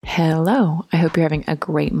Hello, I hope you're having a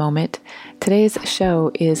great moment. Today's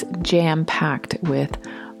show is jam-packed with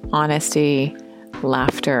honesty,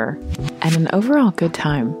 laughter, and an overall good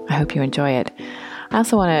time. I hope you enjoy it. I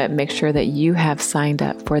also want to make sure that you have signed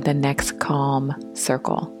up for the Next Calm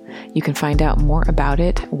Circle. You can find out more about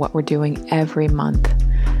it, what we're doing every month.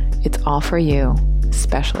 It's all for you,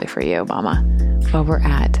 especially for you, mama, over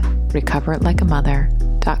at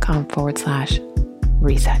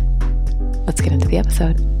recoverlikeamother.com/reset. Let's get into the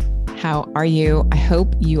episode. How are you? I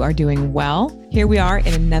hope you are doing well. Here we are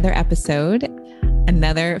in another episode,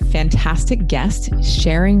 another fantastic guest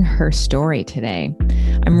sharing her story today.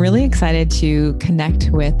 I'm really excited to connect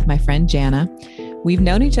with my friend Jana. We've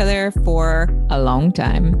known each other for a long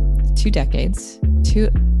time, 2 decades,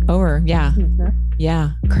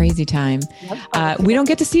 crazy time. We don't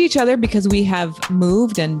get to see each other because we have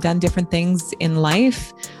moved and done different things in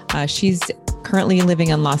life. She's currently living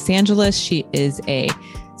in Los Angeles. She is a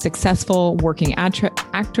successful working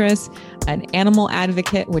actress, an animal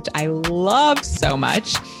advocate, which I love so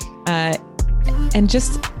much, and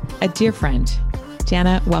just a dear friend.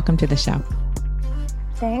 Jana, welcome to the show.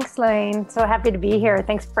 Thanks, Lane. So happy to be here.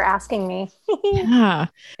 Thanks for asking me. Yeah,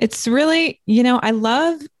 it's really, I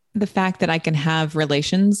love the fact that I can have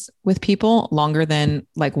relations with people longer than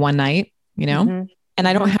like one night, and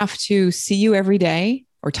I don't have to see you every day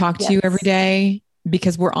or talk to you every day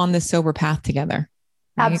because we're on this sober path together.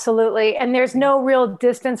 Right? Absolutely. And there's no real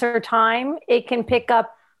distance or time it can pick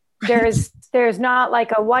up. There's not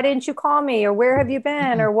like a, why didn't you call me? Or where have you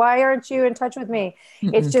been? Or why aren't you in touch with me?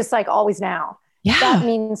 It's just like always now. Yeah. That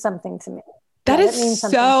means something to me. Jana,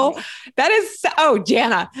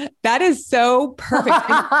 that is so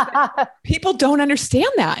perfect. People don't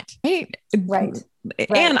understand that. Right.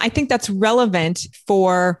 And I think that's relevant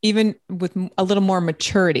for even with a little more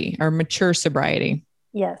maturity or mature sobriety.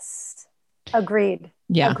 Yes. Agreed.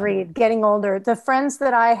 Yeah. Agreed. Getting older. The friends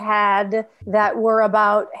that I had that were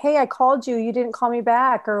about, hey, I called you, you didn't call me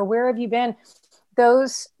back, or where have you been?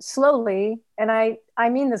 Those slowly, and I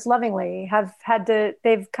mean this lovingly,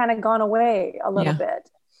 they've kind of gone away a little bit.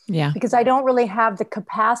 Yeah. Because I don't really have the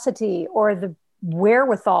capacity or the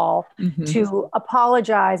wherewithal to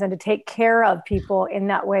apologize and to take care of people in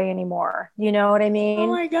that way anymore. You know what I mean? Oh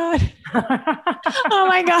my God. Oh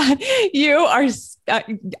my God. You are,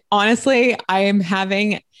 honestly, I am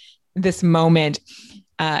having this moment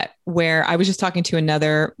where I was just talking to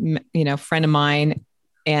another, friend of mine,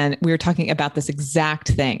 and we were talking about this exact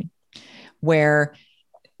thing where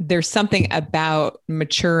there's something about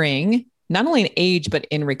maturing, not only in age, but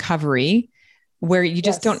in recovery, where you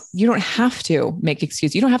just you don't have to make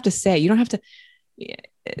excuses. You don't have to say,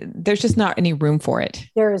 there's just not any room for it.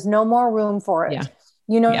 There is no more room for it. Yeah.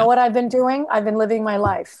 You know what I've been doing? I've been living my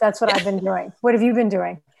life. That's what I've been doing. What have you been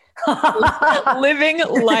doing? Living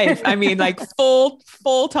life. I mean, like full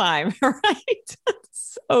time, right?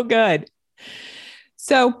 So good.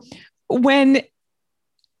 So when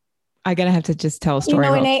I'm going to have to just tell a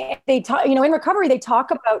story. They talk, in recovery, they talk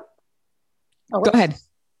about, go ahead.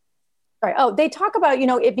 Sorry. Oh, they talk about,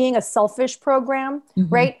 it being a selfish program,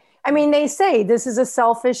 right? I mean, they say this is a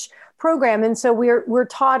selfish program. And so we're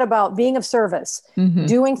taught about being of service,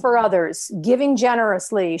 doing for others, giving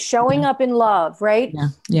generously, showing up in love, right?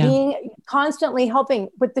 Yeah. Being constantly helping.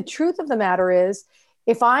 But the truth of the matter is,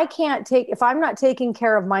 if I'm not taking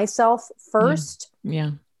care of myself first,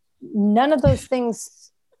 none of those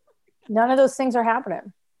things are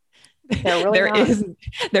happening.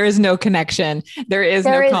 There is no connection. There is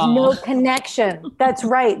no connection. That's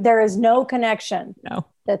right. There is no connection. No,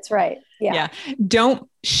 that's right. Yeah. Don't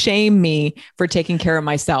shame me for taking care of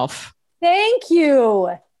myself. Thank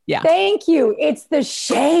you. Yeah. Thank you. It's the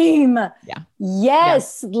shame. Yeah.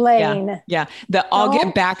 Yes, Lane. Yeah. I'll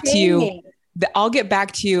get back to you. I'll get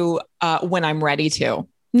back to you when I'm ready to.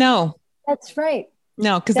 No. That's right.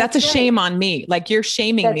 No, because that's a shame on me. Like you're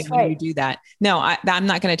shaming me when you do that. No, I'm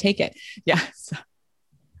not going to take it. Yeah. So,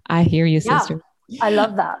 I hear you, sister. I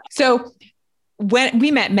love that. So when we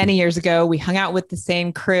met many years ago, we hung out with the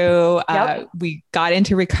same crew. We got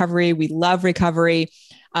into recovery. We love recovery.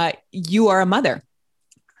 You are a mother.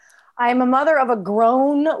 I'm a mother of a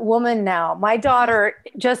grown woman now. My daughter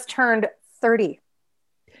just turned 30.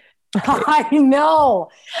 Okay. I know.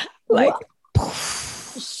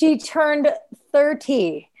 She turned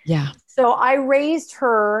 30. Yeah. So I raised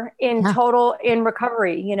her in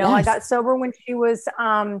recovery. I got sober when she was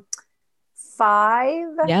 5.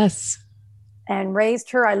 Yes. And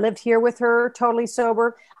raised her. I lived here with her, totally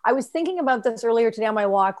sober. I was thinking about this earlier today on my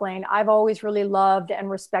walk, Lane. I've always really loved and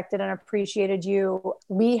respected and appreciated you.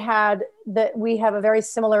 We have a very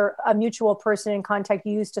similar, mutual person in contact.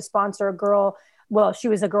 You used to sponsor a girl well, she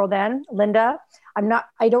was a girl then, Linda.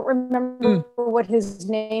 I don't remember what his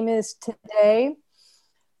name is today,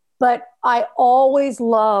 but I always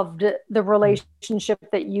loved the relationship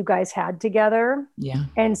that you guys had together. Yeah.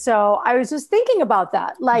 And so I was just thinking about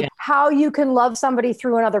that, like how you can love somebody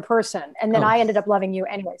through another person. And then I ended up loving you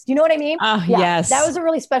anyways. Do you know what I mean? Yes. That was a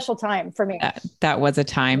really special time for me. That was a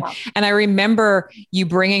time. Yeah. And I remember you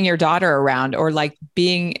bringing your daughter around or like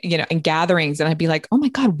being, in gatherings. And I'd be like, oh my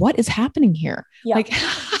God, what is happening here? Yeah. Like,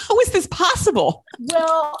 how is this possible?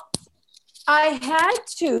 Well, I had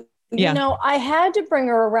to. I had to bring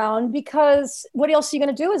her around because what else are you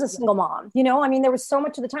going to do as a single mom? I mean, there was so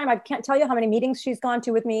much of the time. I can't tell you how many meetings she's gone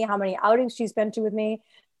to with me, how many outings she's been to with me.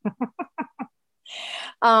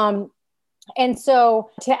 And so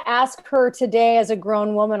to ask her today as a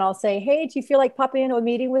grown woman, I'll say, hey, do you feel like popping into a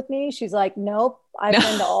meeting with me? She's like, nope, I've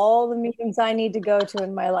been to all the meetings I need to go to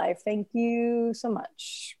in my life. Thank you so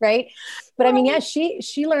much. Right. But I mean,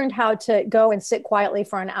 she learned how to go and sit quietly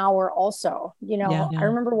for an hour also. I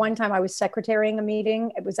remember one time I was secretarying a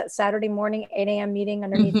meeting. It was that Saturday morning, 8 a.m. meeting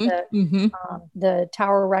underneath the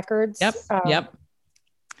Tower Records. Yep.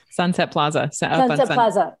 Sunset Plaza. Sunset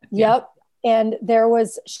Plaza. Yep. And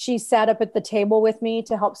she sat up at the table with me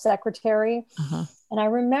to help secretary. And I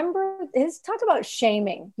remember talk about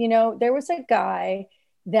shaming. There was a guy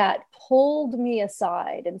that pulled me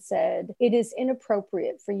aside and said, it is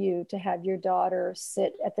inappropriate for you to have your daughter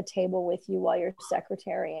sit at the table with you while you're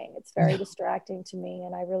secretarying. It's very distracting to me.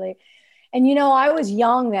 And I was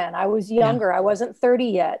young then. I was younger. I wasn't 30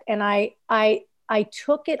 yet. And I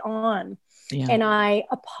took it on. Yeah. And I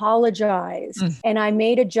apologized and I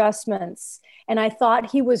made adjustments and I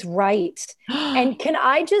thought he was right. And can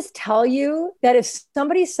I just tell you that if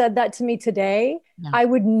somebody said that to me today, I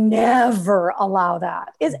would never allow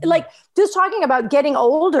that. It's like just talking about getting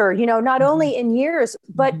older, not only in years,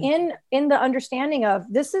 but in the understanding of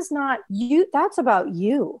this is not you. That's about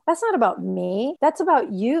you. That's not about me. That's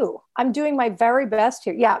about you. I'm doing my very best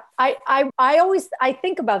here. Yeah. I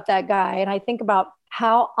think about that guy and I think about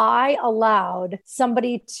how I allowed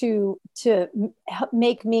somebody to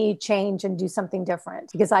make me change and do something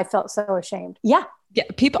different because I felt so ashamed. Yeah. Yeah.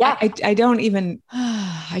 People, yeah. I don't even,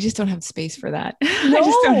 I just don't have space for that.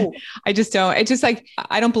 No. I just don't. It's just like,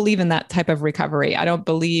 I don't believe in that type of recovery. I don't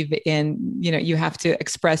believe in, you have to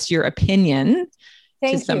express your opinion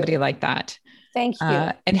to somebody like that. Thank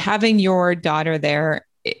you. And having your daughter there,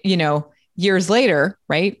 years later,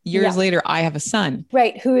 right? Years later, I have a son.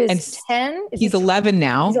 Right. Who is 10? He's 11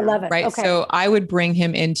 now. He's 11. Right. Okay. So I would bring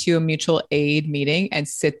him into a mutual aid meeting and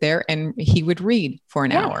sit there and he would read for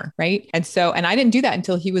an hour. Right. And I didn't do that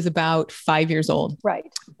until he was about 5 years old.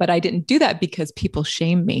 Right. But I didn't do that because people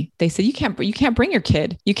shamed me. They said, you can't bring your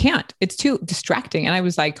kid. You can't. It's too distracting. And I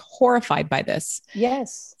was like horrified by this.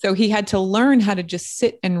 Yes. So he had to learn how to just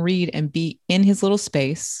sit and read and be in his little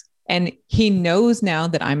space. And he knows now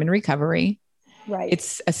that I'm in recovery. Right.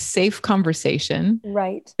 It's a safe conversation.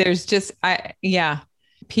 Right. There's just,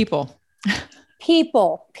 people.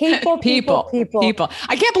 People.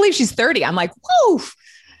 I can't believe she's 30. I'm like, whoa.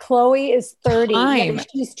 Chloe is 30. Yeah,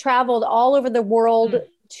 she's traveled all over the world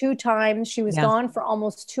 2 times. She was gone for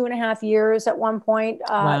almost 2.5 years at one point.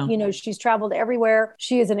 Wow. She's traveled everywhere.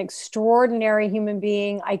 She is an extraordinary human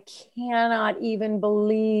being. I cannot even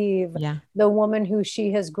believe the woman who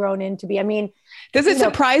she has grown into be. I mean, does it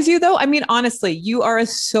surprise you though? I mean, honestly, you are a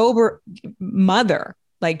sober mother.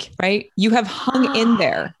 Like, right? You have hung in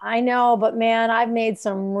there. I know, but man, I've made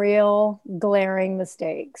some real glaring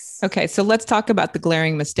mistakes. Okay. So let's talk about the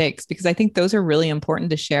glaring mistakes because I think those are really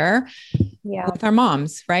important to share with our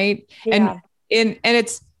moms. Right. Yeah. And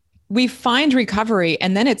it's, we find recovery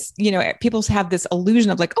and then it's, people have this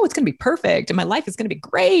illusion of like, oh, it's going to be perfect and my life is going to be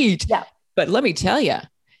great. Yeah. But let me tell you,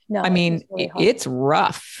 it's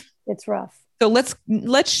rough. It's rough. So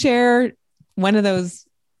let's share one of those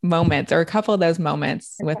moments or a couple of those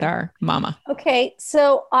moments with our mama. Okay.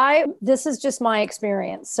 So this is just my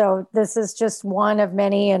experience. So this is just one of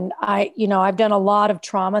many. And I've done a lot of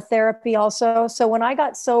trauma therapy also. So when I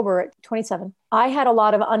got sober at 27, I had a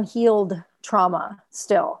lot of unhealed trauma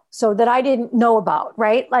still. So that I didn't know about,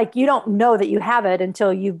 right? Like you don't know that you have it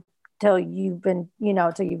until you're in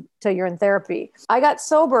therapy. I got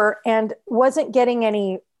sober and wasn't getting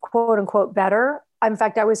any quote unquote better. In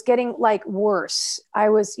fact, I was getting like worse. I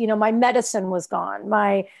was, my medicine was gone.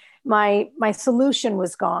 My solution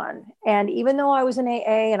was gone. And even though I was in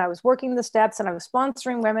AA and I was working the steps and I was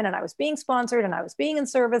sponsoring women and I was being sponsored and I was being in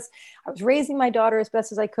service, I was raising my daughter as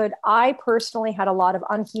best as I could. I personally had a lot of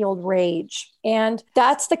unhealed rage. And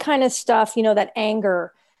that's the kind of stuff, that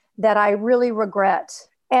anger that I really regret.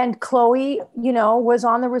 And Chloe, was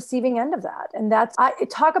on the receiving end of that. And I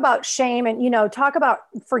talk about shame and, talk about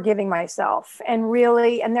forgiving myself and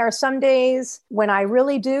there are some days when I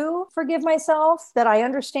really do forgive myself, that I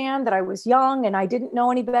understand that I was young and I didn't know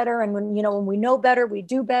any better. And when we know better, we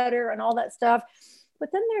do better and all that stuff.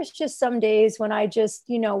 But then there's just some days when I just,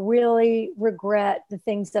 really regret the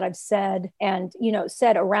things that I've said and,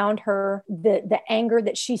 said around her, the anger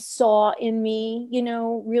that she saw in me,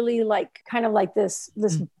 really like kind of like this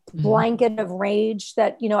blanket of rage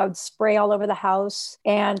that, I would spray all over the house.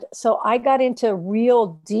 And so I got into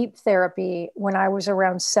real deep therapy when I was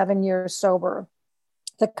around 7 years sober,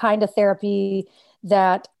 the kind of therapy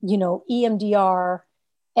that, EMDR,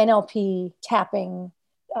 NLP, tapping,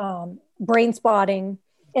 brain spotting.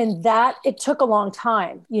 And that it took a long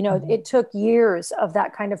time, it took years of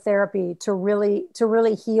that kind of therapy to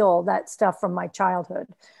really heal that stuff from my childhood,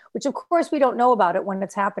 which of course we don't know about it when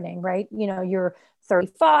it's happening, right? You're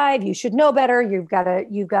 35, you should know better. You've got a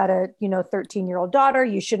 13-year-old daughter.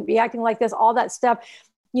 You shouldn't be acting like this, all that stuff,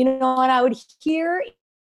 and I would hear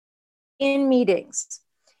in meetings,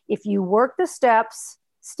 if you work the steps,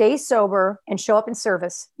 stay sober and show up in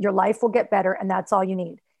service, your life will get better. And that's all you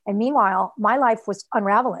need. And meanwhile, my life was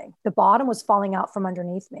unraveling. The bottom was falling out from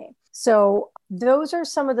underneath me. So those are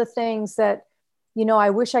some of the things that, I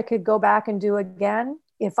wish I could go back and do again.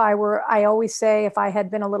 I always say, if I had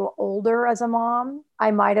been a little older as a mom, I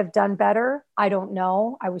might have done better. I don't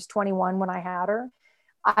know. I was 21 when I had her.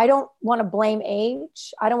 I don't want to blame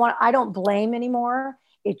age. I don't blame anymore.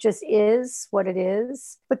 It just is what it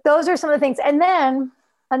is. But those are some of the things. And then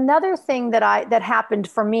another thing that happened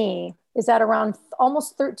for me is that around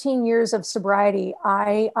almost 13 years of sobriety,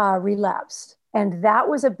 I relapsed. And that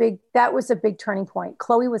was a big turning point.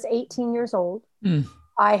 Chloe was 18 years old.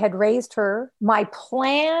 I had raised her. My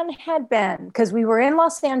plan had been, because we were in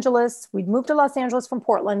Los Angeles, we'd moved to Los Angeles from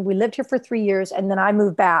Portland. We lived here for 3 years and then I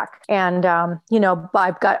moved back. And, I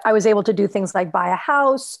was able to do things like buy a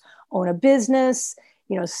house, own a business,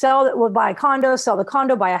 buy a condo, sell the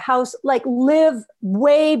condo, buy a house, like live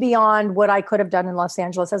way beyond what I could have done in Los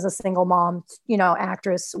Angeles as a single mom,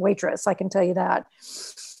 actress, waitress. I can tell you that.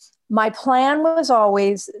 My plan was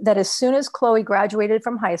always that as soon as Chloe graduated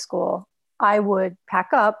from high school, I would pack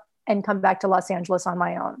up and come back to Los Angeles on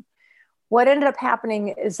my own. What ended up happening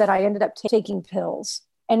is that I ended up taking pills.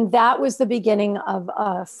 And that was the beginning of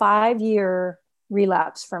a 5-year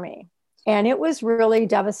relapse for me. And it was really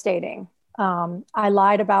devastating. I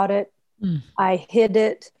lied about it. I hid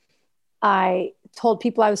it. I told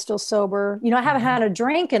people I was still sober. I haven't had a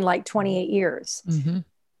drink in like 28 years,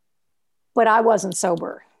 but I wasn't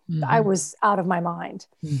sober. I was out of my mind.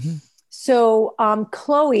 So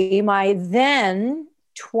Chloe, my then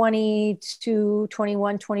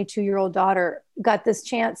 22-year-old daughter, got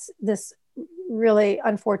this really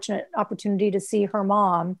unfortunate opportunity to see her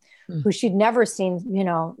mom, who she'd never seen,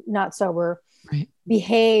 not sober, right,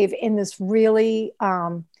 behave in this really,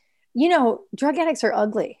 drug addicts are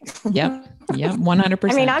ugly. Yep.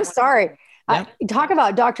 100%. I mean, I'm sorry. Yep. Talk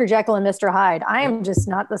about Dr. Jekyll and Mr. Hyde. I am just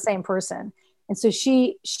not the same person. And so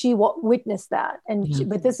she witnessed that.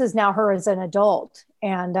 But this is now her as an adult.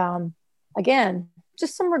 And again,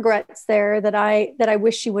 just some regrets there that I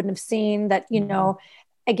wish she wouldn't have seen that,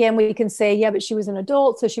 again, we can say, yeah, but she was an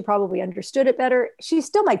adult, so she probably understood it better. She's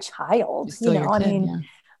still my child, still your kid, I mean, yeah.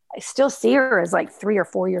 I still see her as like 3 or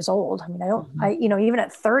 4 years old. I mean, even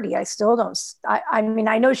at 30, I still don't, I mean,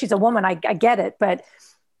 I know she's a woman, I get it, but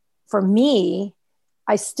for me,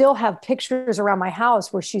 I still have pictures around my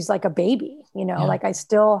house where she's like a baby, like I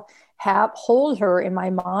still hold her in my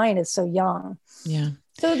mind as so young. Yeah.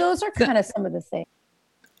 So those are kind of some of the things.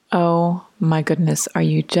 Oh my goodness. Are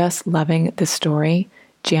you just loving this story?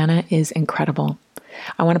 Jana is incredible.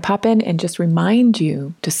 I want to pop in and just remind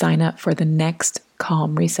you to sign up for the next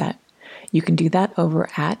Calm Reset. You can do that over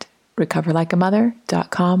at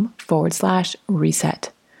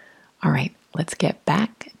recoverlikeamother.com/reset. All right, let's get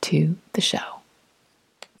back to the show.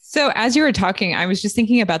 So as you were talking, I was just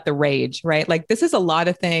thinking about the rage, right? Like this is a lot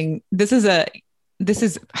of thing. I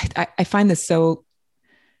find this so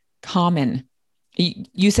common.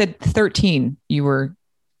 You said 13, you were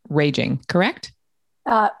raging, correct?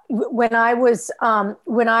 When I was,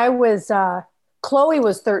 Chloe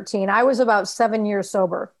was 13. I was about 7 years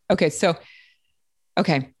sober. Okay.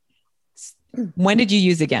 When did you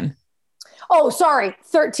use again? Oh, sorry.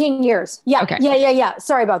 13 years. Yeah. Okay. Yeah.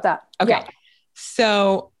 Sorry about that. Okay. Yeah.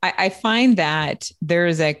 So I find that there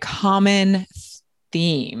is a common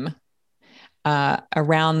theme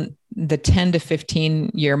around the 10 to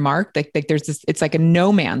 15 year mark. Like there's this, it's like a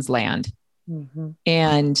no man's land,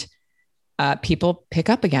 and people pick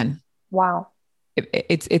up again. Wow.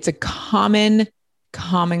 It's a common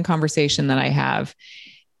conversation that I have.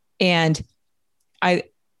 And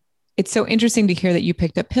it's so interesting to hear that you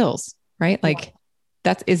picked up pills, right? Like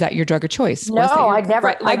is that your drug of choice? No, I'd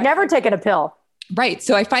never taken a pill. Right.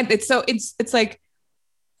 So I find it's like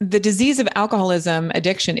the disease of alcoholism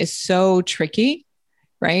addiction is so tricky,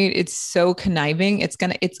 right? It's so conniving. It's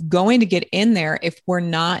going to get in there if we're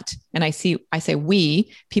not, and I say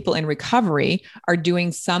we, people in recovery, are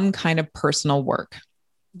doing some kind of personal work.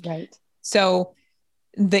 Right. So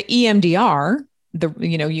the EMDR,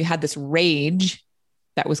 you had this rage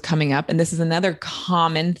that was coming up. And this is another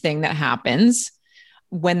common thing that happens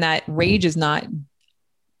when that rage is not,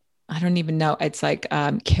 I don't even know, it's like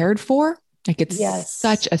cared for. Like it's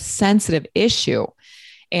such a sensitive issue,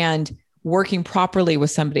 and working properly with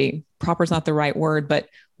somebody, proper is not the right word, but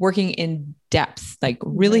working in depth, like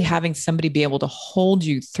really having somebody be able to hold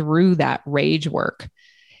you through that rage work.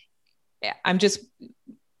 I'm just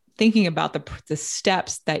thinking about the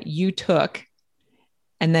steps that you took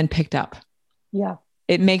and then picked up. Yeah.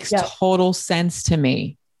 It makes total sense to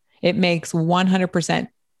me. It makes 100%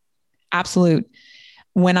 absolute.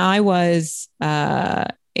 When I was,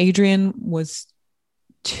 Adrian was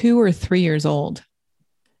 2 or 3 years old,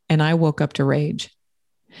 and I woke up to rage,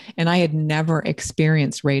 and I had never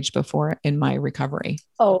experienced rage before in my recovery.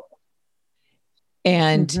 Oh,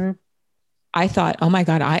 and I thought, oh my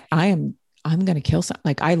God, I'm going to kill someone.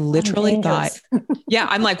 Like I literally thought,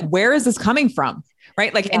 I'm like, where is this coming from?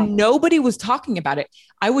 Right. Like, and nobody was talking about it.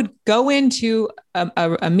 I would go into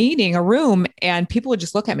a meeting, a room, and people would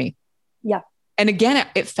just look at me. Yeah. And again,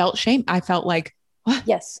 it felt shame. I felt like, what?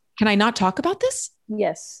 Yes. Can I not talk about this?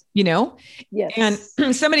 Yes. Yes.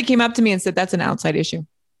 And somebody came up to me and said, that's an outside issue.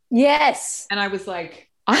 Yes. And I was like,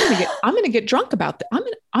 I'm going to get drunk about that.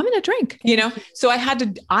 I'm going to drink, So I had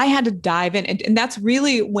to dive in. And that's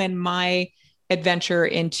really when my adventure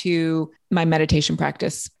into my meditation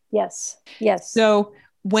practice. Yes. Yes. So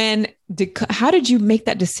how did you make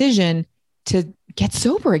that decision to get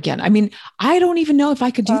sober again? I mean, I don't even know if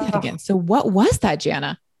I could do that again. So what was that,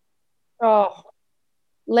 Jana? Oh,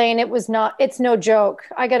 Lane, it's no joke.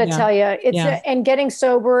 I got to tell you, and getting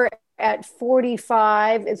sober at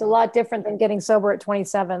 45 is a lot different than getting sober at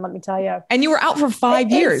 27. Let me tell you. And you were out for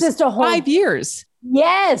 5 years. It's just 5 years.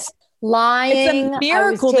 Yes. Lying. It's a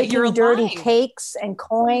miracle that you're alive. Dirty cakes and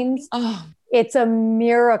coins. Oh. It's a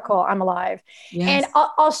miracle I'm alive. Yes. And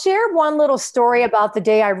I'll share one little story about the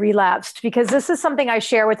day I relapsed, because this is something I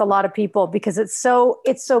share with a lot of people because it's so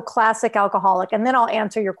classic alcoholic. And then I'll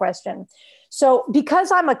answer your question. So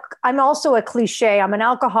because I'm also a cliche, I'm an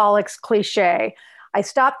alcoholic's cliche. I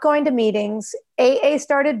stopped going to meetings. AA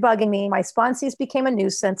started bugging me. My sponsees became a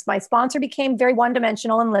nuisance. My sponsor became very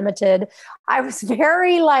one-dimensional and limited. I was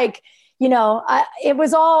very I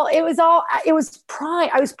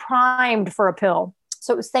was primed for a pill.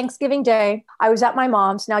 So it was Thanksgiving Day. I was at my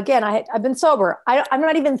mom's. Now, again, I've been sober. I'm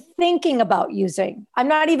not even thinking about using.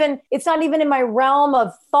 It's not even in my realm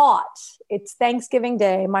of thought. It's Thanksgiving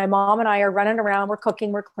Day. My mom and I are running around. We're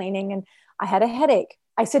cooking, we're cleaning, and I had a headache.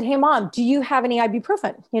 I said, hey, Mom, do you have any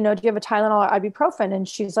ibuprofen? Do you have a Tylenol or ibuprofen? And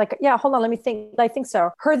she's like, yeah, hold on, let me think. I think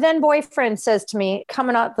so. Her then boyfriend says to me,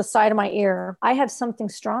 coming out the side of my ear, I have something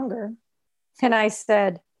stronger. And I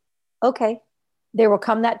said, okay, there will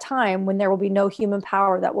come that time when there will be no human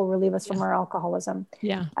power that will relieve us from our alcoholism.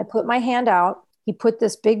 Yeah. I put my hand out. He put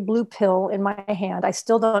this big blue pill in my hand. I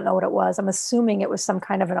still don't know what it was. I'm assuming it was some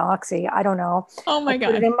kind of an oxy. I don't know. Oh my God.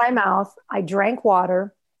 I put it in my mouth. I drank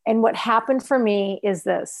water. And what happened for me is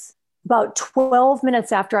this. About 12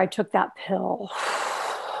 minutes after I took that pill,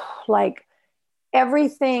 like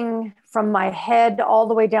everything from my head all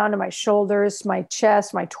the way down to my shoulders, my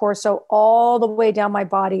chest, my torso, all the way down my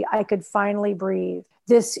body, I could finally breathe.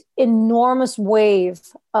 This enormous wave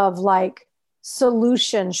of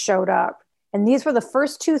solution showed up. And these were the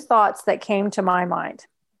first two thoughts that came to my mind.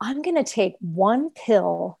 I'm going to take one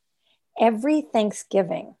pill every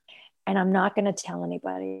Thanksgiving, and I'm not going to tell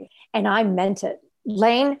anybody. And I meant it.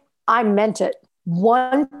 Lane, I meant it.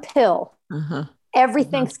 One pill. Every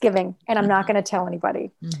Thanksgiving, and I'm not going to tell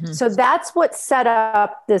anybody. So that's what set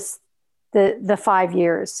up the 5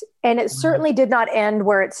 years. And it certainly did not end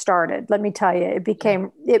where it started. Let me tell you, it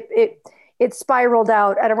became, it spiraled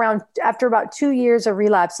out after about 2 years of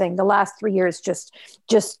relapsing. The last 3 years, the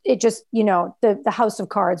house of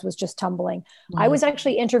cards was just tumbling. I was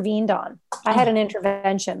actually intervened on. I had an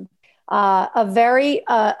intervention.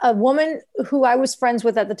 A woman who I was friends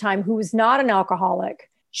with at the time, who was not an alcoholic,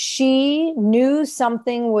 she knew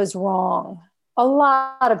something was wrong. A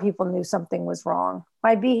lot of people knew something was wrong.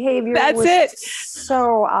 My behavior was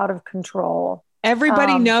so out of control.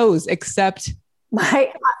 Everybody knows except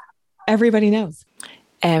My Everybody knows.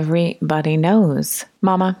 Everybody knows.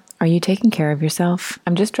 Mama, are you taking care of yourself?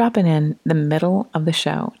 I'm just dropping in the middle of the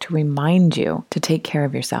show to remind you to take care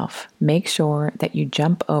of yourself. Make sure that you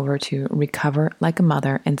jump over to Recover Like a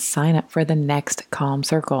Mother and sign up for the next Calm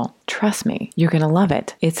Circle. Trust me, you're going to love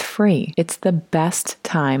it. It's free. It's the best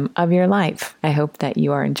time of your life. I hope that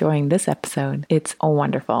you are enjoying this episode. It's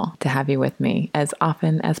wonderful to have you with me as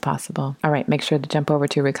often as possible. All right, make sure to jump over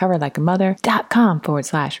to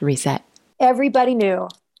recoverlikeamother.com/reset. Everybody knew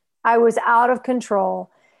I was out of control.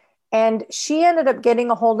 And she ended up getting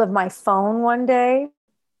a hold of my phone one day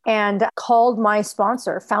and called my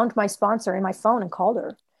sponsor, found my sponsor in my phone and called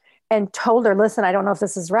her and told her, listen, I don't know if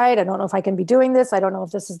this is right. I don't know if I can be doing this. I don't know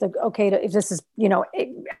if this is if this is,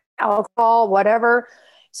 alcohol, whatever.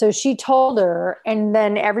 So she told her, and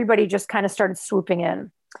then everybody just kind of started swooping in.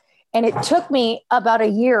 And it took me about a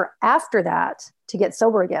year after that to get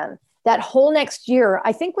sober again. That whole next year,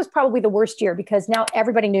 I think, was probably the worst year because now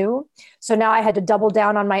everybody knew. So now I had to double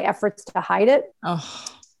down on my efforts to hide it. Oh.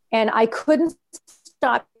 And I couldn't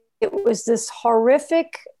stop. It was this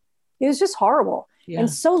horrific, it was just horrible and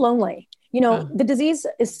so lonely. The disease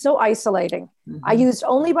is so isolating. Mm-hmm. I used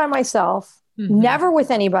only by myself, never with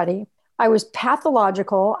anybody. I was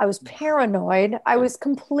pathological. I was paranoid. I was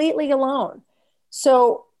completely alone.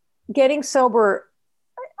 So getting sober,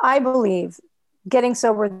 I believe, getting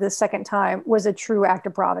sober the second time was a true act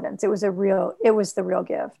of providence. It was the real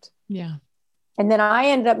gift. Yeah. And then I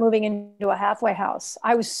ended up moving into a halfway house.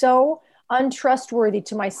 I was so untrustworthy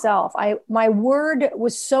to myself. My word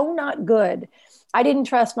was so not good. I didn't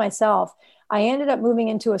trust myself. I ended up moving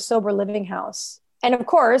into a sober living house. And of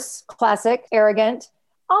course, classic, arrogant,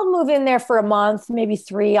 I'll move in there for a month, maybe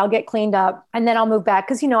 3. I'll get cleaned up and then I'll move back.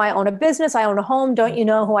 Cause I own a business. I own a home. Don't you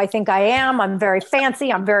know who I think I am? I'm very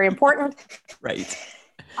fancy. I'm very important. Right.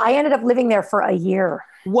 I ended up living there for a year.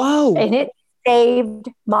 Whoa. And it saved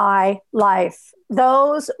my life.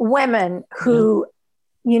 Those women who,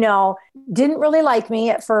 didn't really like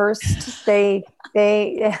me at first, they,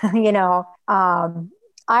 I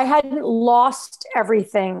hadn't lost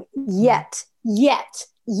everything yet.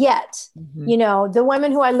 Mm-hmm. The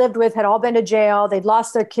women who I lived with had all been to jail. They'd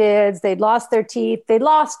lost their kids. They'd lost their teeth. They'd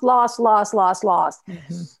lost.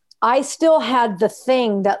 Mm-hmm. I still had the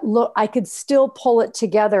thing that I could still pull it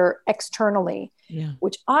together externally,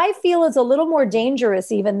 which I feel is a little more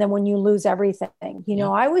dangerous even than when you lose everything.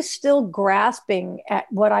 I was still grasping at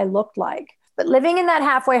what I looked like, but living in that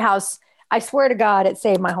halfway house, I swear to God, it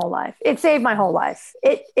saved my whole life. It saved my whole life.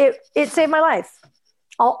 It saved my life.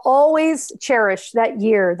 I'll always cherish that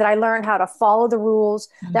year that I learned how to follow the rules,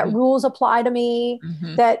 that rules apply to me,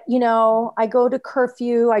 that, I go to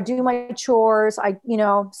curfew, I do my chores,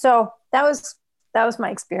 so that was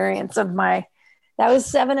my experience that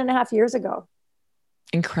was 7.5 years ago.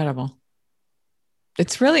 Incredible.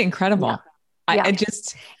 It's really incredible. Yeah.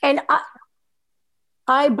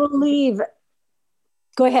 I believe,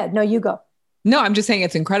 go ahead. No, you go. No, I'm just saying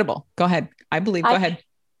it's incredible. Go ahead. Go ahead.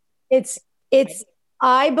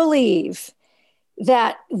 I believe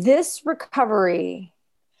that this recovery,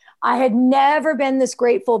 I had never been this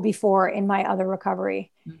grateful before in my other recovery.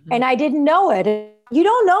 And I didn't know it. You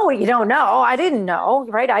don't know what you don't know. I didn't know,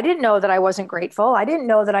 right? I didn't know that I wasn't grateful. I didn't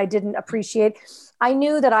know that I didn't appreciate. I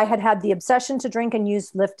knew that I had the obsession to drink and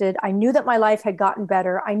use lifted. I knew that my life had gotten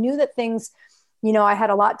better. I knew that things, I had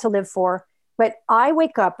a lot to live for. But I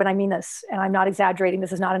wake up, and I mean this, and I'm not exaggerating.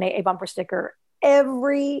 This is not an AA bumper sticker.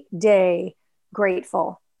 Every day,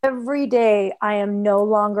 grateful. Every day I am no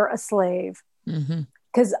longer a slave,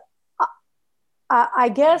 because I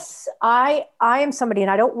guess I am somebody,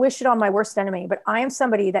 and I don't wish it on my worst enemy, but I am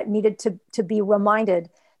somebody that needed to be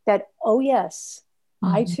reminded that, oh yes,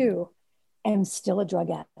 I too am still a drug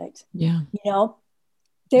addict. Yeah.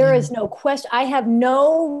 There is no question. I have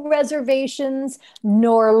no reservations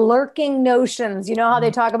nor lurking notions. You know how they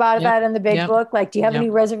talk about that in the big book? Like, do you have any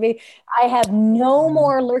reservation? I have no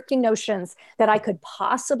more lurking notions that I could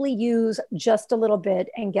possibly use just a little bit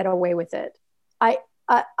and get away with it. I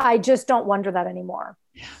just don't wonder that anymore.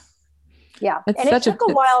 Yeah. And it took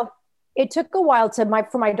a while. It took a while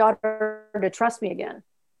for my daughter to trust me again.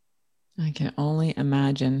 I can only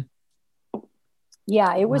imagine.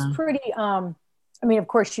 Yeah, it was pretty, of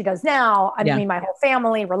course she does now. I mean, my whole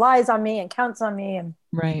family relies on me and counts on me. And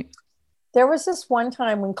right. There was this one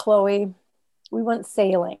time when we went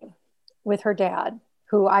sailing with her dad,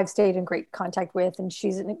 who I've stayed in great contact with. And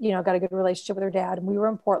she's, got a good relationship with her dad. And we were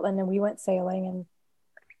in Portland and we went sailing, and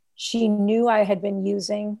she knew I had been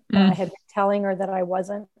using and I had been telling her that I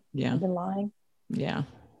wasn't. Yeah. I'd been lying. Yeah.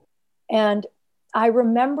 And I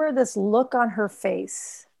remember this look on her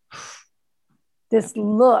face this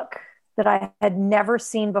look that I had never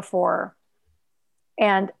seen before.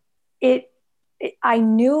 And I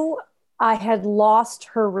knew I had lost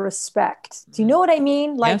her respect. Do you know what I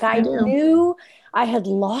mean? Like, yes, I knew I had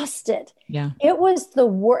lost it. Yeah. It was the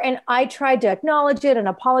worst. And I tried to acknowledge it and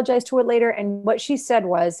apologize to it later. And what she said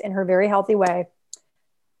was, in her very healthy way,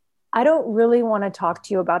 I don't really want to talk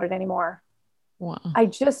to you about it anymore. Wow. I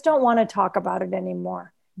just don't want to talk about it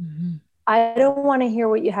anymore. Mm-hmm. I don't want to hear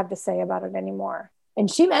what you have to say about it anymore. And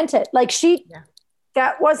she meant it. Like,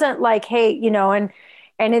 that wasn't like, hey, you know, and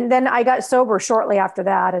then I got sober shortly after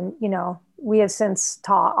that. And, you know, we have since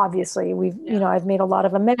taught, obviously you know, I've made a lot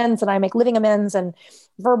of amends, and I make living amends and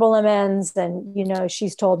verbal amends. And, you know,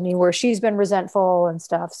 she's told me where she's been resentful and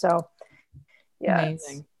stuff. So yeah,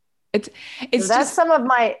 amazing. It's so that's just some of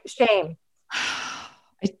my shame.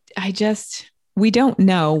 We don't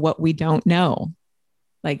know what we don't know.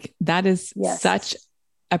 Like, that is such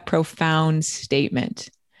a profound statement.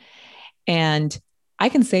 And I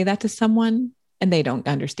can say that to someone and they don't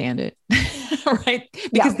understand it, right?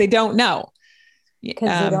 Because they don't know.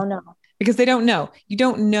 Because they don't know. Because they don't know. You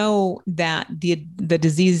don't know that the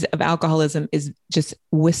disease of alcoholism is just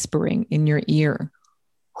whispering in your ear.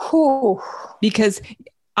 Ooh. Because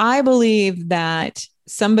I believe that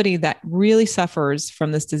somebody that really suffers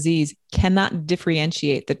from this disease cannot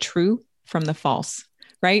differentiate the true from the false,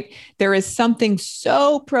 right? There is something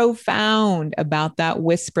so profound about that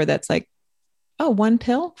whisper that's like, oh, one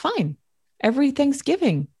pill, fine. Every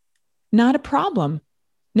Thanksgiving, not a problem.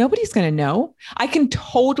 Nobody's going to know. I can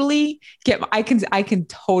totally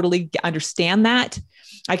understand that.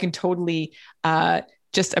 I can totally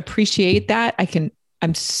just appreciate that.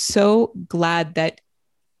 I'm so glad that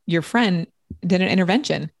your friend did an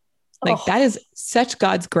intervention. Like, that is such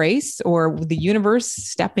God's grace, or the universe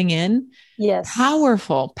stepping in. Yes.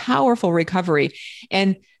 Powerful, powerful recovery.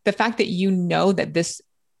 And the fact that you know that this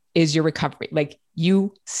is your recovery, like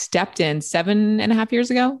you stepped in 7.5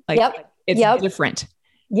 years ago. Like, it's different.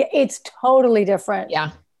 Yeah, it's totally different.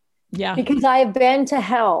 Yeah. Yeah. Because I have been to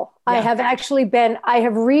hell. Yeah. I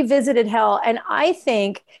have revisited hell. And I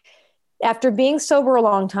think after being sober a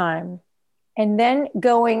long time and then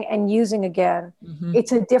going and using again,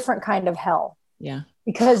 it's a different kind of hell. Yeah.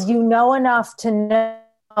 Because you know enough to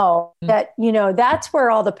know that, you know, that's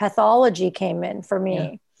where all the pathology came in for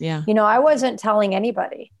me. Yeah. You know, I wasn't telling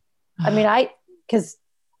anybody. I mean, because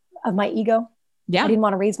of my ego. Yeah. I didn't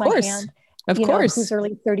want to raise my hand. Of course. Who's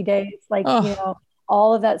early 30 days, like, you know,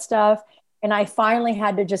 all of that stuff. And I finally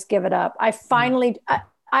had to just give it up.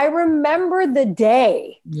 I remember the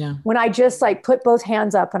day when I just like put both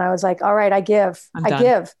hands up and I was like, all right, I give,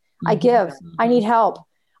 I need help.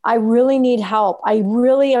 I really need help. I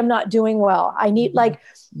really am not doing well. I need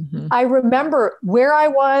I remember where I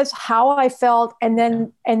was, how I felt. And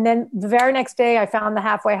then the very next day I found the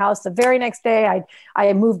halfway house. The very next day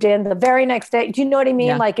I moved in. The very next day, do you know what I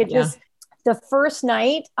mean? The first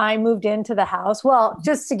night I moved into the house. Well,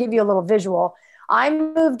 just to give you a little visual, I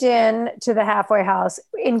moved in to the halfway house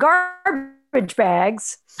in garbage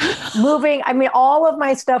bags, moving. I mean, all of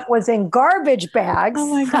my stuff was in garbage bags. Oh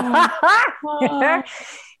my God.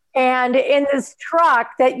 And in this truck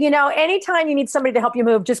that, you know, anytime you need somebody to help you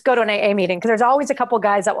move, just go to an AA meeting, because there's always a couple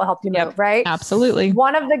guys that will help you move, right? Absolutely.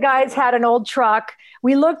 One of the guys had an old truck.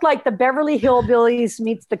 We looked like the Beverly Hillbillies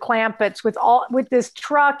meets the Clampetts with this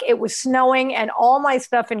truck. It was snowing and all my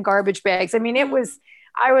stuff in garbage bags. I mean, I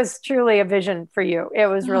was truly a vision for you. It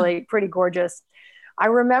was really pretty gorgeous. I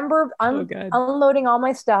remember unloading all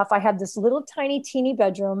my stuff. I had this little tiny teeny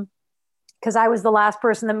bedroom, because I was the last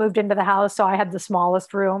person that moved into the house. So I had the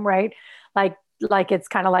smallest room, right? Like it's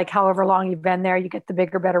kind of like however long you've been there, you get the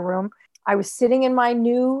bigger, better room. I was sitting in my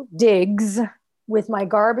new digs with my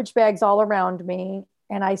garbage bags all around me.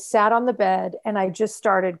 And I sat on the bed and I just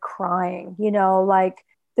started crying, you know, like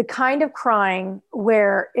the kind of crying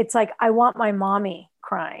where it's like, I want my mommy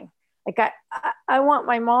crying. Like I want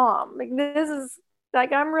my mom. Like, this is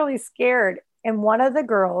like, I'm really scared. And one of the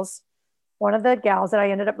gals that I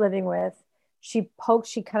ended up living with, she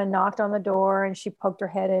kind of knocked on the door and she poked her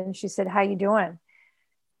head in and she said, "How you doing?"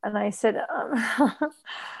 And I said,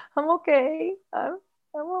 "I'm okay. I'm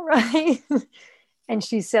all right." And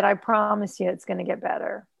she said, "I promise you it's going to get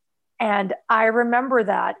better." And I remember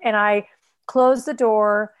that. And I closed the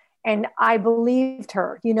door and I believed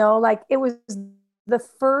her, you know, like it was the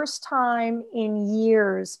first time in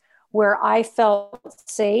years where I felt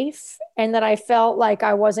safe and that I felt like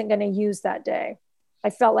I wasn't going to use that day. I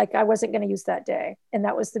felt like I wasn't going to use that day. And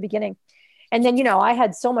that was the beginning. And then, you know, I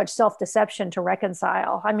had so much self-deception to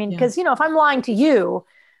reconcile. I mean, because, you know, if I'm lying to you,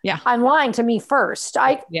 I'm lying to me first.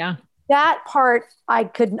 that part I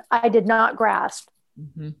did not grasp.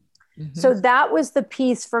 Mm-hmm. Mm-hmm. So that was the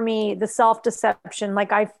piece for me, the self-deception.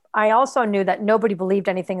 Like I also knew that nobody believed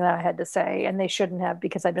anything that I had to say, and they shouldn't have,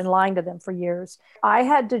 because I'd been lying to them for years. I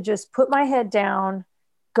had to just put my head down,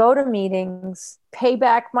 go to meetings, pay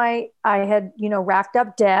back I had, racked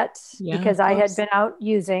up debt because I had been out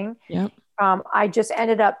using. Yep. I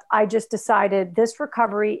just decided this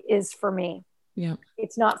recovery is for me. Yeah.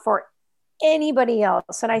 It's not for anybody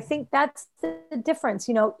else. And I think that's the difference,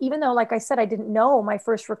 even though, like I said, I didn't know my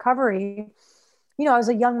first recovery, I was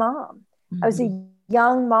a young mom. Mm-hmm. I was a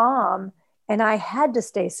young mom and I had to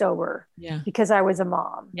stay sober because I was a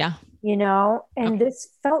mom. Yeah. And this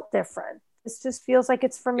felt different. This just feels like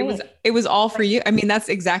it's for me. It was all for you. I mean, that's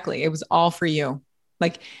exactly, it was all for you.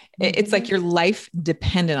 Like, it's like your life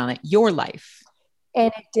depended on it, your life.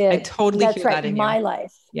 And it did. I totally hear that in my you.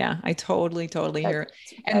 life. Yeah, I totally hear it.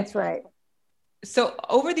 And that's right. So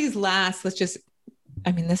over these last, this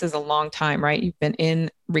is a long time, right? You've been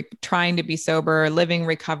trying to be sober, living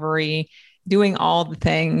recovery, doing all the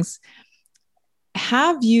things.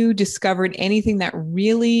 Have you discovered anything that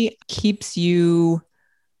really keeps you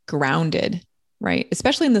grounded, right?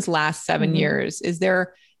 Especially in this last 7 years. Is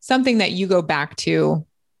there something that you go back to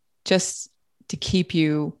just to keep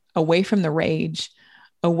you away from the rage,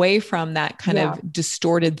 away from that kind of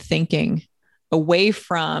distorted thinking, away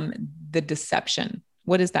from the deception?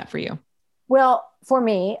 What is that for you? Well, for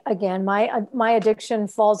me, again, my addiction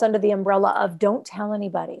falls under the umbrella of don't tell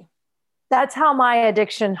anybody. That's how my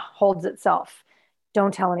addiction holds itself.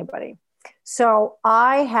 Don't tell anybody. So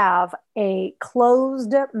I have a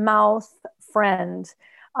closed mouth friend,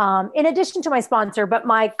 in addition to my sponsor, but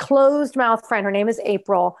my closed mouth friend, her name is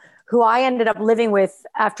April, who I ended up living with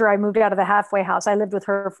after I moved out of the halfway house. I lived with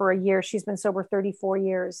her for a year. She's been sober 34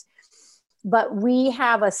 years. But we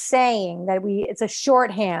have a saying that it's a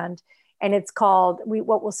shorthand, and it's called,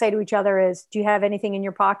 what we'll say to each other is, do you have anything in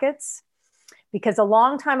your pockets? Because a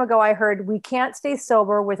long time ago, I heard we can't stay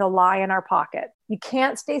sober with a lie in our pocket. You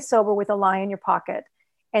can't stay sober with a lie in your pocket.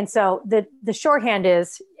 And so the shorthand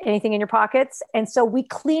is anything in your pockets. And so we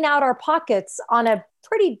clean out our pockets on a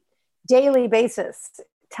pretty daily basis,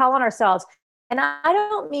 telling ourselves, and I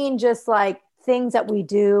don't mean just like things that we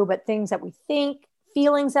do, but things that we think,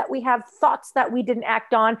 feelings that we have, thoughts that we didn't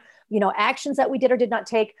act on, actions that we did or did not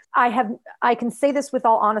take. I can say this with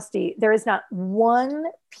all honesty. There is not one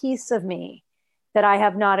piece of me that I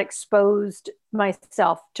have not exposed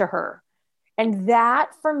myself to her. And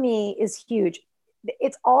that for me is huge.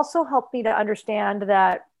 It's also helped me to understand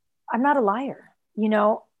that I'm not a liar.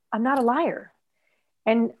 I'm not a liar.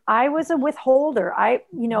 And I was a withholder.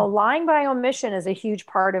 Lying by omission is a huge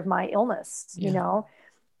part of my illness,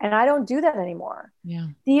 and I don't do that anymore. Yeah.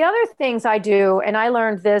 The other things I do, and I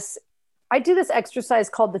learned this, I do this exercise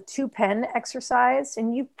called the 2-pen exercise,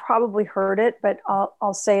 and you've probably heard it, but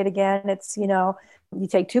I'll say it again. It's, you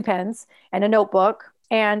take 2 pens and a notebook,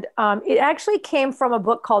 and it actually came from a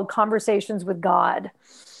book called Conversations with God,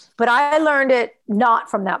 but I learned it not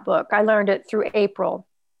from that book. I learned it through April.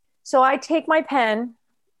 So I take my pen,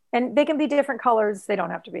 and they can be different colors. They don't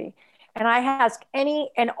have to be. And I ask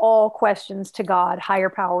any and all questions to God, higher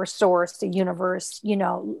power, source, the universe,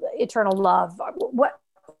 eternal love,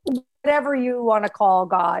 whatever you want to call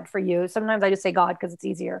God for you. Sometimes I just say God because it's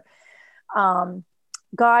easier.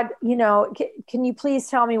 God, can you please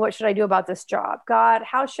tell me, what should I do about this job? God,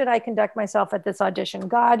 how should I conduct myself at this audition?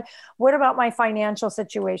 God, what about my financial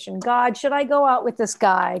situation? God, should I go out with this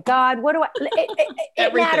guy? God, what do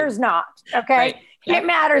it matters not. Okay. Right. Yeah. It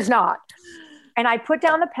matters not. And I put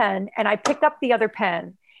down the pen and I picked up the other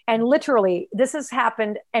pen, and literally this has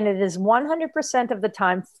happened, and it is 100% of the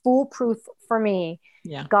time foolproof for me.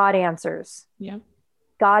 Yeah. God answers. Yeah.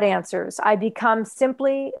 God answers. I become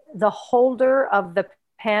simply the holder of the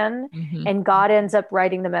pen, and God ends up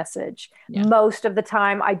writing the message. Yeah. Most of the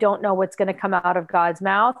time, I don't know what's going to come out of God's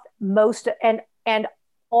mouth. And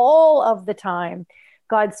all of the time,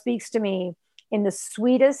 God speaks to me in the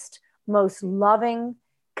sweetest, most loving,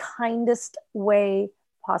 kindest way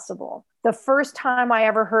possible. The first time I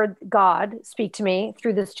ever heard God speak to me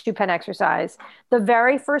through this 2-pen exercise, the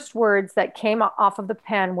very first words that came off of the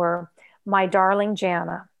pen were, "My darling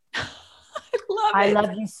Jana, I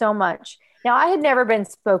love you so much." Now, I had never been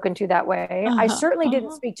spoken to that way. I certainly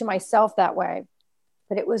didn't speak to myself that way,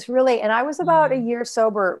 but it was really, and I was about a year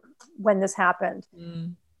sober when this happened.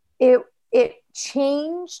 It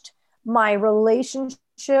changed my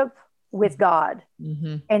relationship with God,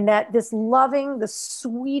 and that this loving, the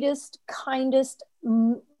sweetest, kindest,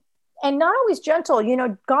 and not always gentle,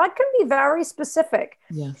 God can be very specific.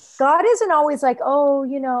 Yes. God isn't always like,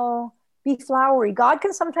 oh, be flowery. God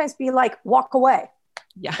can sometimes be like, walk away,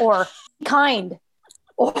 or kind,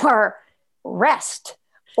 or rest,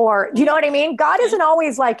 or, you know what I mean? God isn't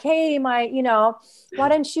always like, hey, why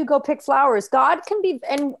don't you go pick flowers? God can be,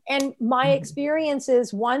 and my experience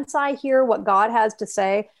is, once I hear what God has to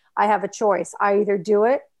say, I have a choice. I either do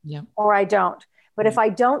it or I don't. But if I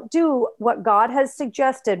don't do what God has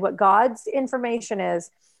suggested, what God's information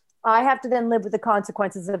is, I have to then live with the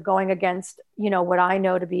consequences of going against, what I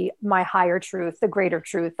know to be my higher truth, the greater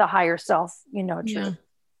truth, the higher self, truth. Yeah.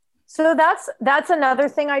 So that's another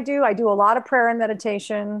thing I do. I do a lot of prayer and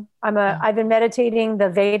meditation. I've been meditating the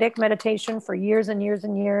Vedic meditation for years and years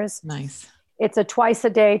and years. Nice. It's a twice a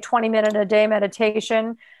day, 20-minute a day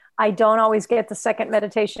meditation. I don't always get the second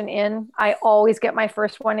meditation in. I always get my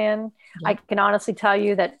first one in. Yeah. I can honestly tell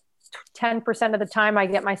you that 10% of the time I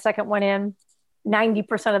get my second one in.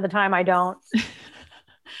 90% of the time I don't.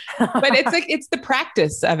 But it's the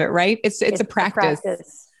practice of it, right? It's a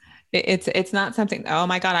practice. It's not something, oh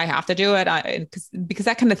my God, I have to do it. Because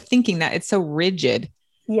that kind of thinking, that it's so rigid.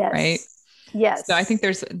 Yes. Right. Yes. So I think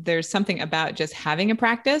there's something about just having a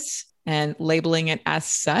practice and labeling it as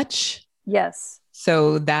such. Yes.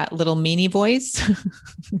 So that little meanie voice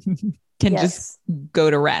can just go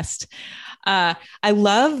to rest. I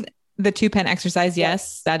love the 2-pen exercise.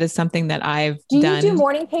 Yes. That is something that I've done. Do you do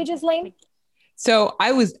morning pages, Lane? So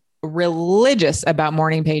I was religious about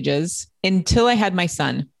morning pages until I had my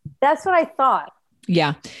son. That's what I thought.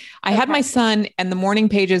 Yeah. I had my son, and the morning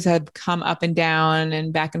pages had come up and down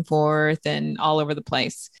and back and forth and all over the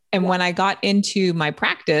place. And when I got into my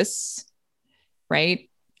practice, right,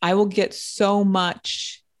 I will get so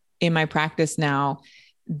much in my practice now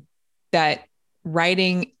that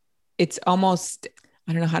writing, it's almost,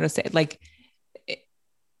 I don't know how to say it, like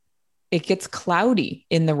it gets cloudy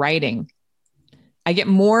in the writing. I get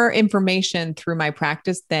more information through my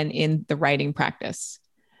practice than in the writing practice,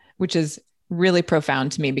 which is really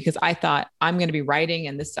profound to me, because I thought I'm going to be writing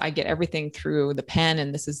and I get everything through the pen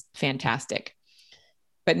and this is fantastic.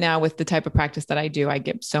 But now with the type of practice that I do, I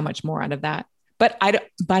get so much more out of that. But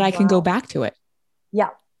I can go back to it. Yeah.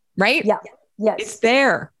 Right? Yeah. Yes. It's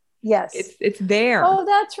there. Yes. It's there. Oh,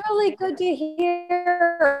 that's really good to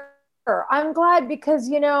hear. I'm glad,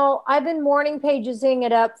 because, I've been morning pagesing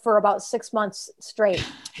it up for about 6 months straight.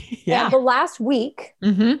 Yeah. And the last week,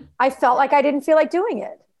 I felt like I didn't feel like doing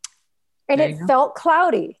it. And it felt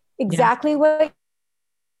cloudy. Exactly what.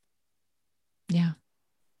 Yeah.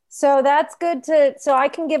 So that's good so I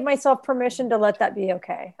can give myself permission to let that be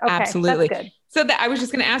okay. Okay. Absolutely. That's good. So I was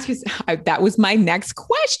just going to ask you, that was my next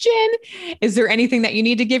question. Is there anything that you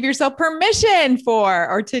need to give yourself permission for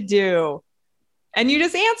or to do? And you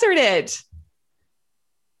just answered it.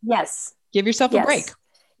 Yes. Give yourself a break.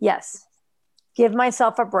 Yes. Give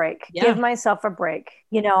myself a break. Yeah. Give myself a break.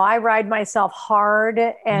 I ride myself hard,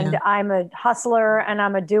 and I'm a hustler and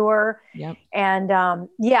I'm a doer. Yep. And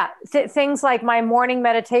things like my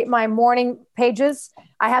morning pages,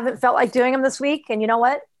 I haven't felt like doing them this week. And you know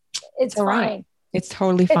what? It's fine. Right. It's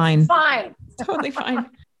totally fine. It's fine. Totally fine.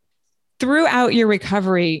 Throughout your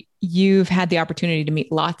recovery, you've had the opportunity to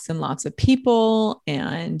meet lots and lots of people,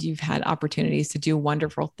 and you've had opportunities to do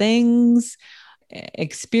wonderful things,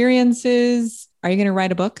 experiences. Are you going to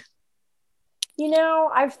write a book?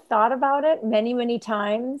 I've thought about it many, many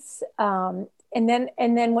times. And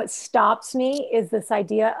then what stops me is this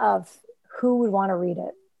idea of who would want to read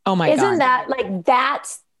it. Oh my God. Isn't that like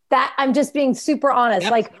that I'm just being super honest.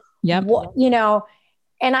 Yep. Like, yep.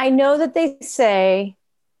 And I know that they say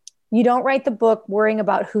you don't write the book worrying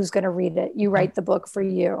about who's going to read it. You write the book for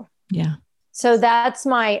you. Yeah. So that's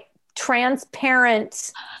my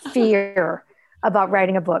transparent fear about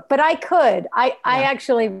writing a book. But I could. I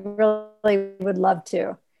actually really would love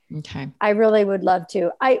to. Okay. I really would love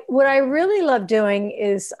to. What I really love doing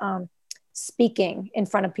is speaking in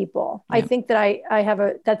front of people. Yeah. I think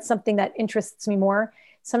that that's something that interests me more.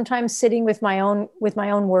 Sometimes sitting with my own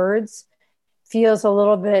words feels a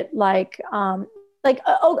little bit like,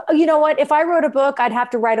 you know what? If I wrote a book, I'd have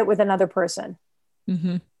to write it with another person.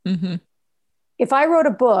 Mm-hmm. Mm-hmm. If I wrote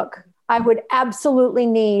a book, I would absolutely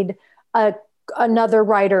need another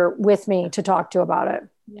writer with me to talk to about it.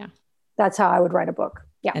 Yeah. That's how I would write a book.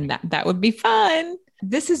 Yeah. And that would be fun.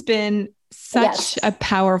 This has been such a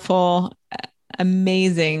powerful,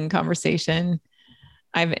 amazing conversation.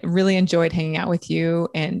 I've really enjoyed hanging out with you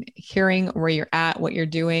and hearing where you're at, what you're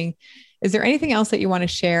doing. Is there anything else that you want to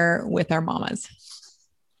share with our mamas?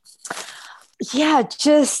 Yeah,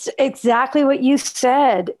 just exactly what you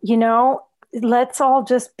said. Let's all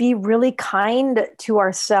just be really kind to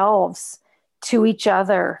ourselves, to each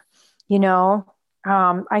other.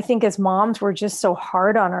 I think as moms, we're just so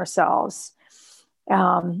hard on ourselves.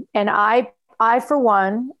 And I, for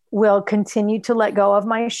one, will continue to let go of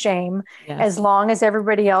my shame as long as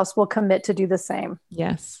everybody else will commit to do the same.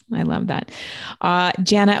 Yes. I love that.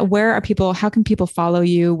 Jana, how can people follow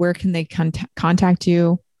you? Where can they contact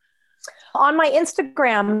you? On my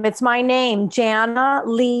Instagram, it's my name, Jana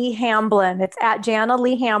Lee Hamblin. It's at Jana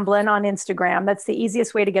Lee Hamblin on Instagram. That's the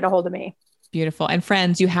easiest way to get a hold of me. Beautiful. And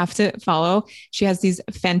friends, you have to follow. She has these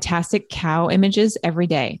fantastic cow images every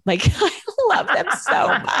day. Like, I love them so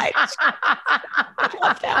much. I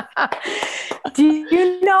love them. Do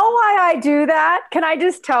you know why I do that? Can I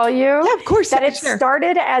just tell you? Yeah, of course. That it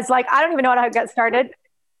started as like, I don't even know how it got started,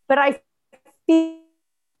 but I feel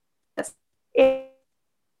it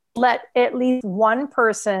let at least one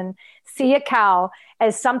person see a cow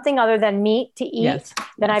as something other than meat to eat,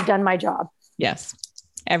 then I've done my job. Yes.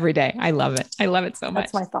 Every day. I love it. I love it so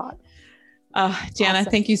much. That's my thought. Jana,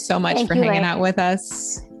 awesome. Thank you so much for hanging out with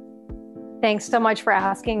us. Thanks so much for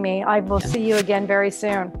asking me. I will see you again very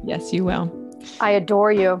soon. Yes, you will. I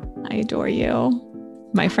adore you. I adore you.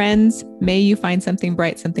 My friends, may you find something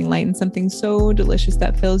bright, something light, and something so delicious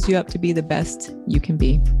that fills you up to be the best you can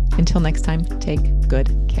be. Until next time, take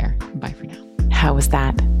good care. Bye for now. How was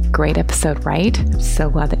that? Great episode, right? I'm so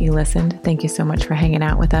glad that you listened. Thank you so much for hanging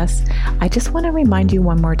out with us. I just want to remind you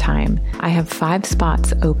one more time, I have 5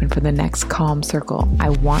 spots open for the next Calm Circle. I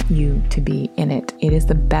want you to be in it. It is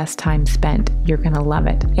the best time spent. You're going to love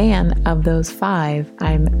it. And of those 5,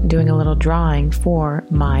 I'm doing a little drawing for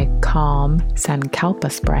my Calm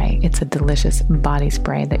Sankalpa spray. It's a delicious body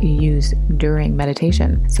spray that you use during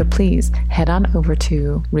meditation. So please head on over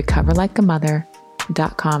to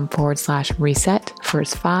recoverlikeamother.com/reset.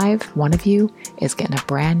 First 5, one of you is getting a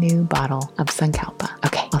brand new bottle of Sankalpa.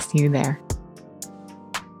 Okay, I'll see you there.